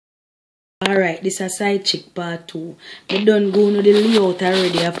Alright, this is a side chick part 2. We don't go no the layout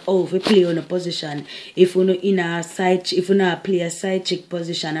already of how we play on a position. If you know in a side if you not play a side chick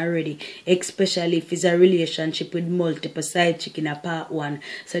position already, especially if it's a relationship with multiple side chick in a part 1.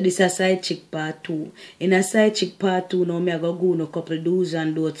 So this is a side chick part 2. In a side chick part 2 now me I go no couple do's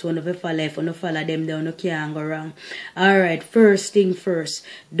and don'ts. One of you follow, if you no follow them down, you can't go wrong. Alright, first thing first,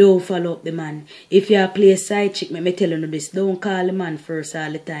 don't follow up the man. If you play a side chick, me tell you this, don't call the man first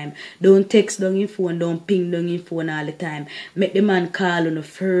all the time. Don't text down your phone, don't ping down your phone all the time. Make the man call on the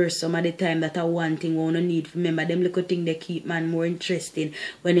first some of the time. That one thing we don't need. Remember, them little thing they keep man more interesting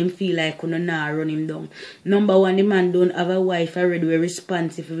when him feel like you not run him down. Number one, the man don't have a wife already. We're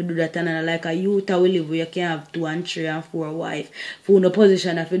responsive if you do that. And like a youth will live where you can have 2 and 3 and 4 wife. For no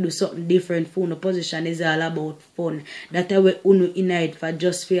position, if you do something different, for no position is all about fun. That's why we in it for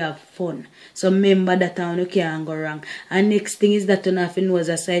just for have fun. So remember that you can't go wrong. And next thing is that you have to know as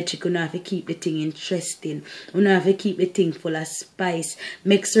a side chick, you have to keep the thing interesting. You have to keep the thing full of spice.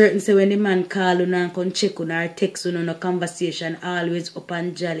 Make certain say when the man call you and come check on or text you on a conversation always up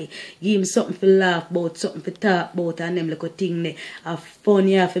and jolly. Give him something to laugh about, something to talk about, and them little thing there. Have fun.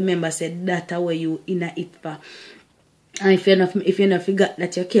 You have to remember say that's where you in a it for. And if you not forgot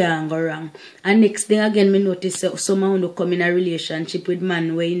that, you can't go wrong. And next thing again, me notice someone who come in a relationship with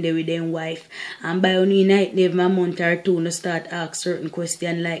man where in there with them wife. And by only night, they have a month or 2 to start ask certain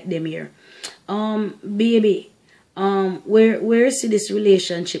question like them here. Baby, where see this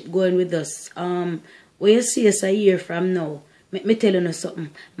relationship going with us? Where you see us a year from now? Me tell you something.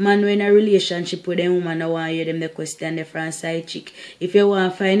 Man, when in a relationship with them woman, I want to hear them the question the front side chick. If you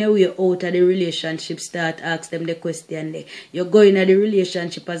want to find a way out of the relationship, start ask them the question there. You go in the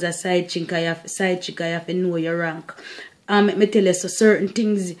relationship as a side chick, you have to know your rank. Let me tell you, so certain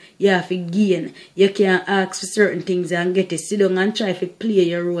things you have to gain. You can't ask for certain things and get it. Sit down and try to play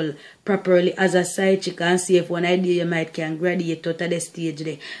your role properly as a side chick and see if one idea you might can graduate out of the stage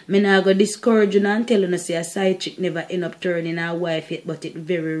there. Me not go discourage you and tell you say a side chick never end up turning a wife yet, but it's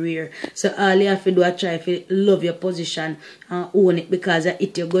very rare. So all you have to do is try to love your position and own it, because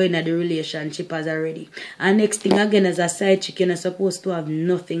it you're going at the relationship as already. And next thing again, as a side chick, you're not supposed to have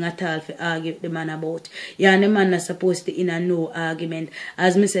nothing at all to argue with the man about. You and the man not supposed to in a no argument.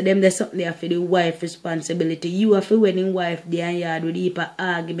 As me say, them there's something there for the wife responsibility. You have to wedding wife there and yard with the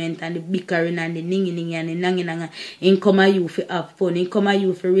argument and the bickering and the ningy and the nangy. In come a you for have fun. In come a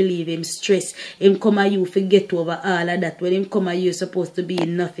you for relieve him stress. In come a you for get over all of that. When him come a you supposed to be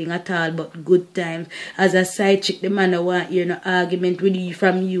nothing at all but good times. As a side chick, the man don't want hear no argument with you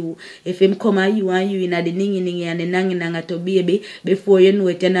from you. If him come a you and you in the ningy and the nangy to baby, before you know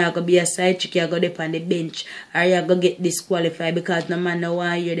it, you're not going to be a side chick, you're going to go on the bench. Or you're going to get disqualified because no man don't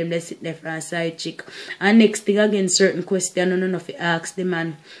want hear them they sit there for a side chick. And next thing again, certain question, no know if you ask the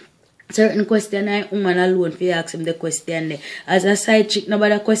man. Certain question I woman alone for ask him the question there. As a side chick,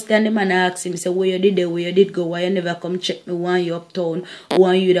 nobody question the man ask him, say where you did there, where you did go, why you never come check me, why you uptown,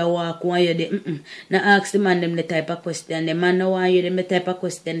 why you da walk, why you did Now ask the man them the type of question. The man no want you them the type of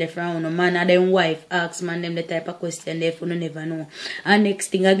question they from no man and them wife ask man them the type of question they for no never know. And next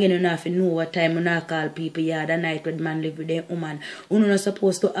thing again, you know have to know what time you not call people yard a night with man live with them woman. You not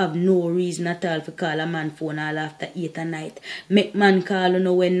supposed to have no reason at all to call a man phone all after 8 at night. Make man call you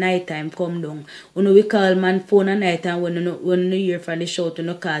know when night time come down. You know we call man phone at night and when you hear from the shout you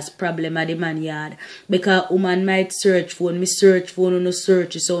know cause problem at the man yard. Because woman might search phone, me search phone, you know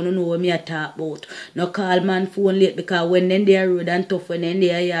search so you know what me a talk about. No call man phone late because when then they are road and tough when then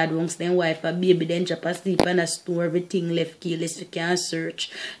they are yard once then wife or baby then drop asleep and a store everything left keyless you can search.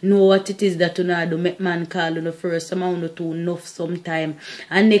 Know what it is that you know do make man call you know first some you know to enough sometime.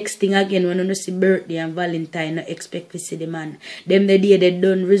 And next thing again when you see birthday and Valentine no expect to see the man. Them the day they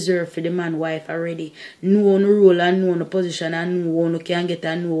done reserve for the man wife already. Know no role and know no position and know no can get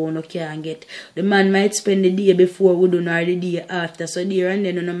and know no can get. The man might spend the day before we don't or the day after. So there and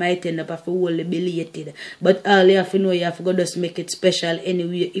then you might end up have to hold belated. But all you have to know you have to go just make it special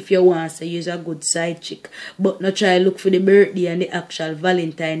anyway if you want to use a good side chick. But not try look for the birthday and the actual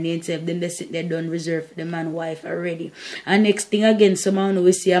Valentine day instead then they sit there done reserve for the man wife already. And next thing again someone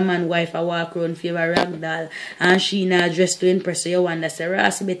we see a man wife a walk around for a ragdoll and she not dressed to impress so you wonder say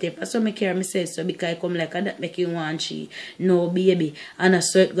Ross better for some care me say so because I come like that make you want she. No baby. And a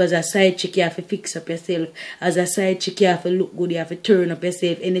so it goes a side chick you have to fix up yourself. As a side chick you have to look good, you have to turn up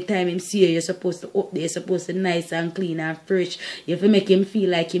yourself. Anytime him see you you're supposed to up there, you're supposed to nice and clean and fresh. You have to make him feel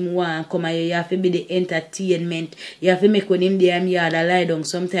like him want come here. You have to be the entertainment. You have to make when him there him yard a lie down.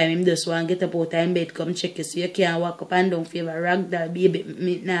 Sometimes him just want get up out of bed come check you so you can't walk up and down for a ragdoll baby.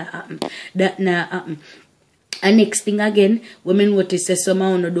 It not happen. That not happen. And next thing again, women notice say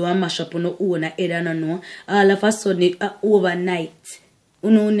somehow no do a mash up on no own head and no. All of a sudden overnight.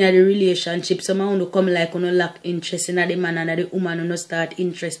 Uno the relationship, somehow no come like uno lack interest in the man and the woman uno start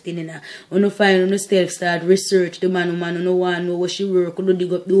interested in her. Uno find uno self start research the man uno want know what she work, uno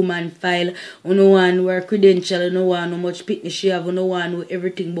dig up the woman file, uno want know her credential, uno want know how much pitney she have, uno want know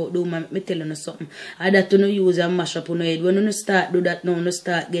everything about the woman. Me tell you something. And that uno use and mash up uno head. When uno start do that now, uno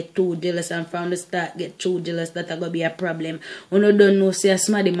start get too jealous, and from the start get too jealous, that gonna be a problem. Uno don't know say a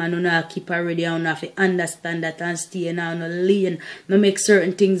smarty man uno keep her ready and uno have to understand that and stay in uno lane. No make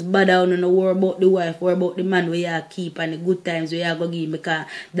certain things bad down and no worry about the wife, worry about the man where you keep and the good times where you go give, because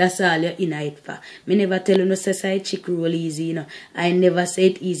that's all you're in it for. Me never tell you no say side chick role easy, you know. I never say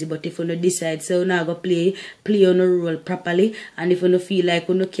it easy, but if you no decide so you now go play on a role properly, and if you no feel like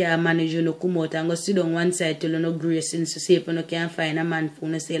you no can manage, you no come out and go sit down one side till you no grace in, so say if you no can find a man for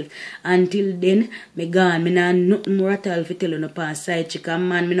yourself. Until then, me gone, me nah nothing more at all for tell you no pan side chick and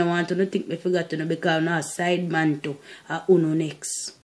man, me no want to no think me forgot to no, because no side man too, uno next.